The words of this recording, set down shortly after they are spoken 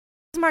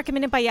Market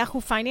Minute by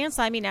Yahoo Finance.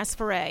 I'm Ines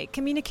Ferre.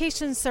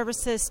 Communication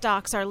services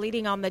stocks are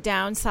leading on the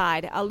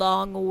downside,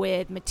 along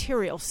with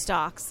material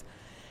stocks.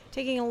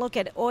 Taking a look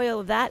at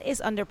oil, that is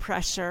under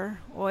pressure.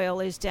 Oil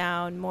is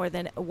down more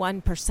than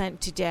 1%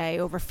 today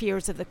over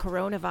fears of the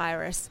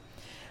coronavirus.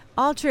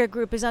 Altria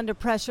Group is under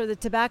pressure. The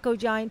tobacco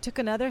giant took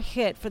another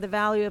hit for the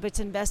value of its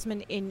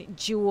investment in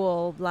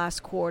Juul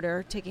last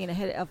quarter, taking a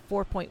hit of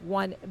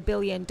 $4.1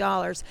 billion.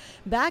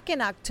 Back in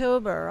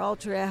October,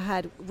 Altria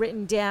had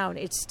written down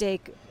its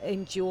stake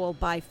in Juul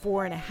by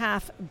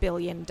 $4.5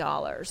 billion.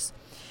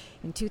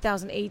 In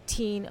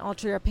 2018,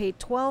 Altria paid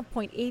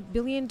 $12.8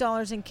 billion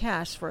in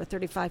cash for a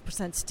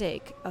 35%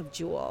 stake of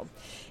Juul.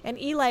 And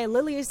Eli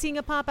Lilly is seeing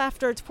a pop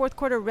after its fourth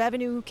quarter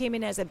revenue came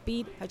in as a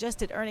beat.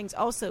 Adjusted earnings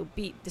also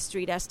beat the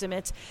street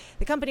estimates.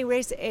 The company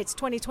raised its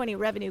 2020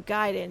 revenue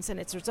guidance, and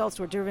its results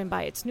were driven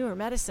by its newer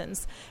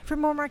medicines. For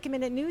more Market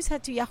Minute news,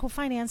 head to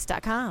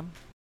yahoofinance.com.